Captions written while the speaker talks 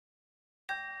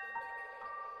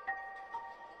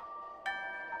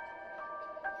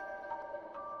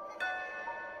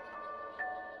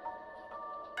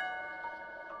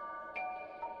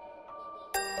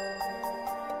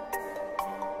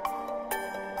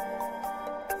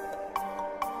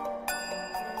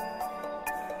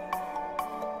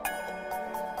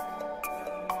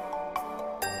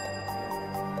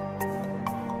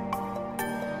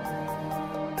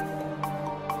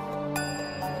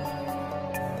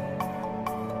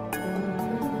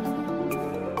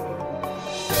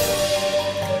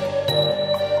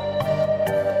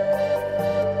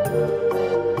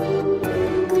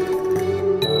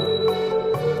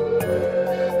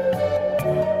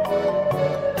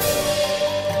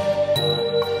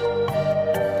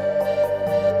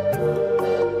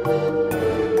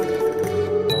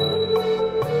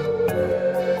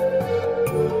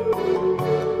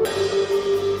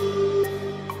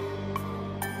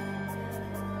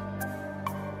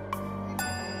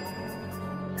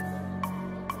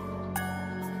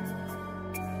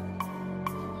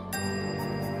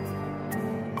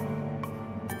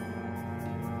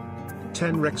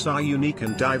tenrecs are unique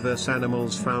and diverse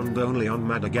animals found only on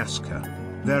Madagascar.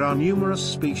 There are numerous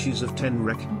species of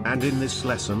tenrec, and in this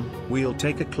lesson, we'll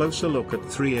take a closer look at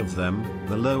 3 of them.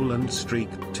 The lowland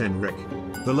streaked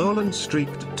tenrec. The lowland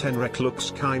streaked tenrec looks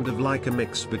kind of like a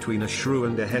mix between a shrew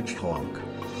and a hedgehog.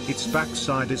 Its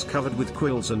backside is covered with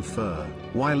quills and fur,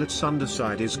 while its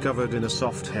underside is covered in a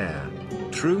soft hair.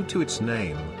 True to its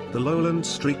name, the lowland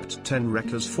streaked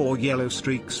tenrec has 4 yellow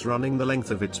streaks running the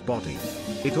length of its body.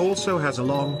 It also has a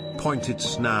long, pointed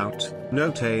snout,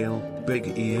 no tail,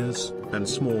 big ears, and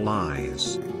small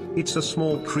eyes. It's a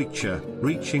small creature,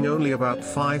 reaching only about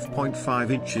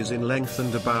 5.5 inches in length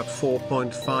and about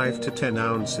 4.5 to 10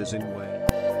 ounces in weight.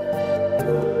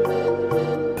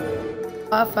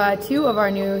 Off 2 of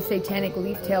our new satanic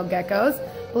leaf-tailed geckos.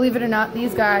 Believe it or not,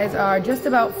 these guys are just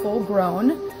about full grown.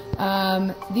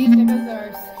 These geckos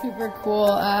are super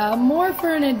cool, more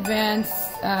for an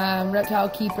advanced reptile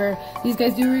keeper. These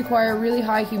guys do require really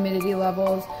high humidity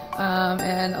levels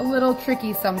and a little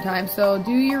tricky sometimes, so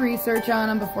do your research on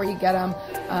them before you get them,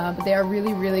 but they are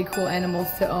really, really cool animals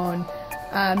to own.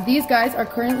 These guys are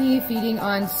currently feeding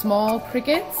on small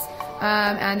crickets,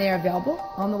 and they are available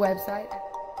on the website.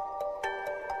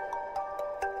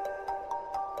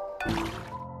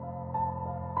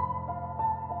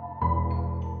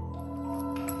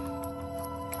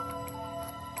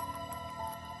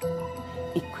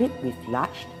 Equipped with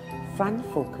large,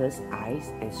 front-focused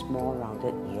eyes and small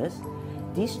rounded ears,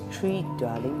 these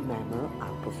tree-dwelling mammals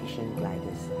are proficient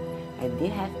gliders, and they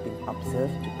have been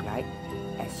observed to glide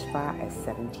as far as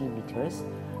 70 meters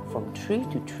from tree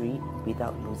to tree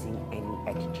without losing any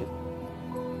altitude.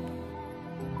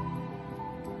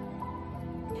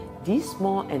 These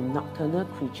small and nocturnal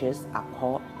creatures are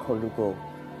called colugo,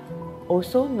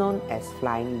 also known as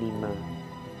flying lemur.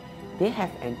 They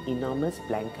have an enormous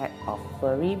blanket of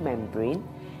furry membrane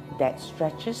that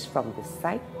stretches from the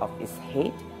side of its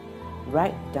head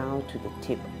right down to the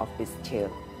tip of its tail.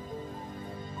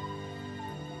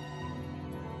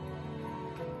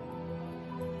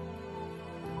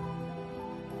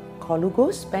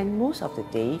 Colugos spend most of the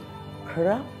day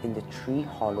curled up in the tree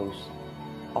hollows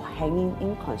or hanging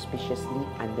inconspicuously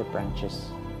under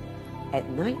branches. At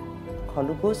night,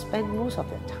 colugos spend most of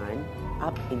their time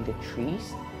up in the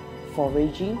trees,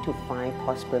 foraging to find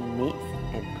possible mates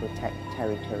and protect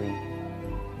territory.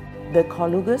 The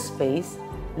colugo's face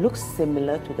looks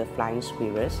similar to the flying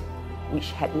squirrels,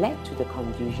 which had led to the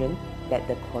confusion that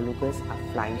the colugos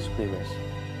are flying squirrels.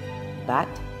 But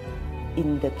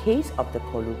in the case of the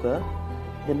colugo,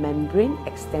 the membrane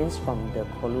extends from the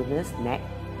colugo's neck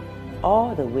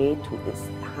all the way to its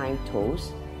hind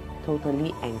toes,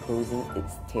 totally enclosing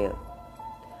its tail.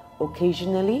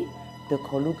 Occasionally, the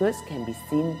colugos can be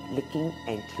seen licking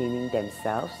and cleaning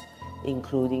themselves,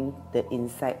 including the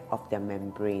inside of their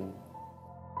membrane.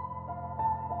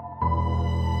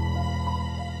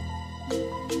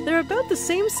 They're about the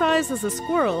same size as a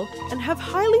squirrel and have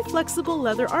highly flexible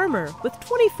leather armor with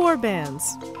 24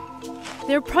 bands.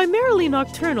 They're primarily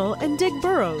nocturnal and dig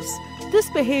burrows. This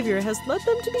behavior has led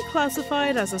them to be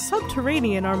classified as a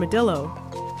subterranean armadillo.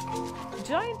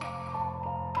 Giant.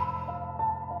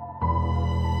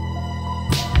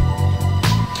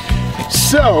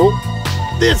 So,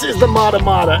 this is the Mata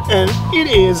Mata, and it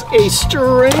is a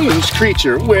strange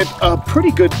creature with a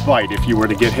pretty good bite if you were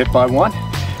to get hit by one.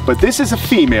 But this is a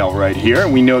female right here,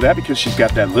 and we know that because she's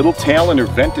got that little tail and her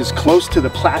vent is close to the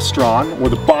plastron, or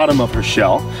the bottom of her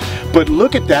shell. But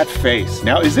look at that face.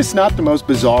 Now, is this not the most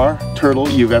bizarre turtle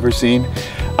you've ever seen?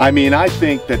 I mean, I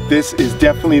think that this is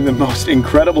definitely the most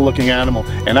incredible looking animal,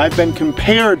 and I've been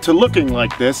compared to looking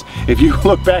like this. If you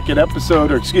look back at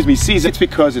season, it's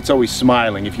because it's always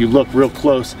smiling. If you look real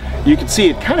close, you can see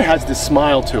it kind of has this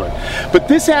smile to it. But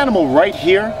this animal right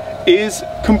here is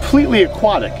completely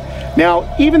aquatic.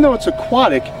 Now, even though it's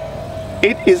aquatic,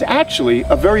 it is actually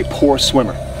a very poor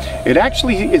swimmer. It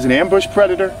actually is an ambush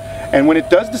predator, and when it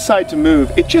does decide to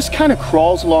move, it just kind of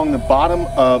crawls along the bottom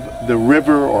of the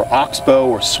river or oxbow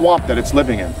or swamp that it's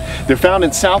living in. They're found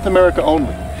in South America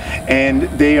only, and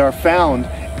they are found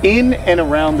in and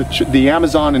around the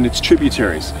Amazon and its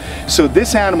tributaries. So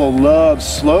this animal loves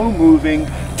slow-moving,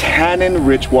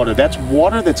 tannin-rich water. That's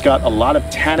water that's got a lot of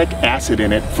tannic acid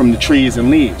in it from the trees and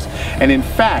leaves. And in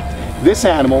fact, this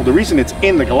animal, the reason it's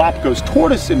in the Galapagos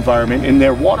tortoise environment in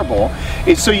their water bowl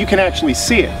is so you can actually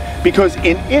see it. Because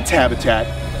in its habitat,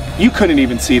 you couldn't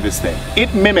even see this thing.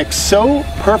 It mimics so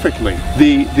perfectly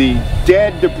the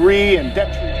dead debris and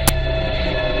detritus